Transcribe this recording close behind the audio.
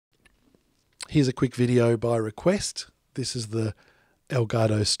Here's a quick video by request. This is the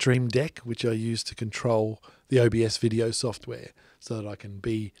Elgato Stream Deck, which I use to control the OBS video software so that I can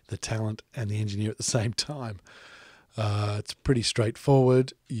be the talent and the engineer at the same time. It's pretty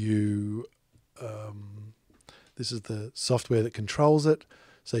straightforward. This is the software that controls it,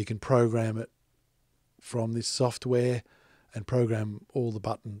 so you can program it from this software and program all the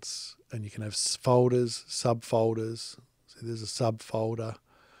buttons, and you can have folders, subfolders. So there's a subfolder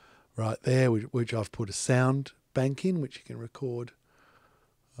right there, which I've put a sound bank in, which you can record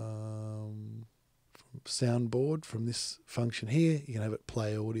from soundboard from this function here. You can have it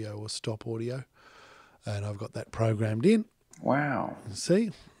play audio or stop audio, and I've got that programmed in. Wow.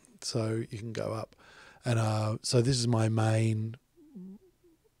 See? So you can go up. And so this is my main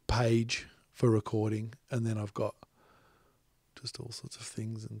page for recording, and then I've got just all sorts of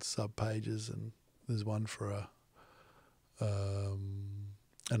things and sub pages, and there's one for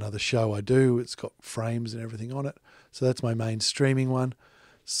another show I do. It's got frames and everything on it. So that's my main streaming one.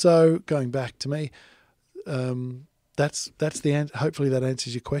 So going back to me, that's the answer. Hopefully that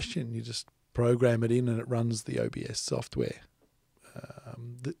answers your question. You just program it in and it runs the OBS software.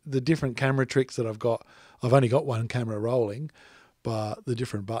 The different camera tricks that I've got, I've only got one camera rolling, but the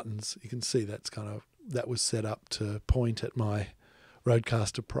different buttons, you can see that was set up to point at my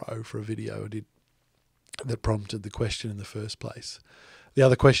Rodecaster Pro for a video I did that prompted the question in the first place. The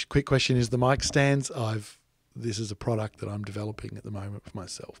other quick question is the mic stands. This is a product that I'm developing at the moment for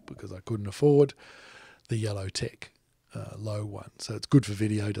myself because I couldn't afford the Yellow Tech low one. So it's good for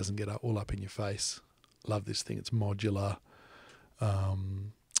video, doesn't get all up in your face. Love this thing. It's modular.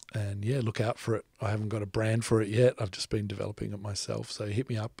 And yeah, look out for it. I haven't got a brand for it yet. I've just been developing it myself. So hit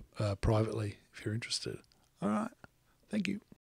me up privately if you're interested. All right. Thank you.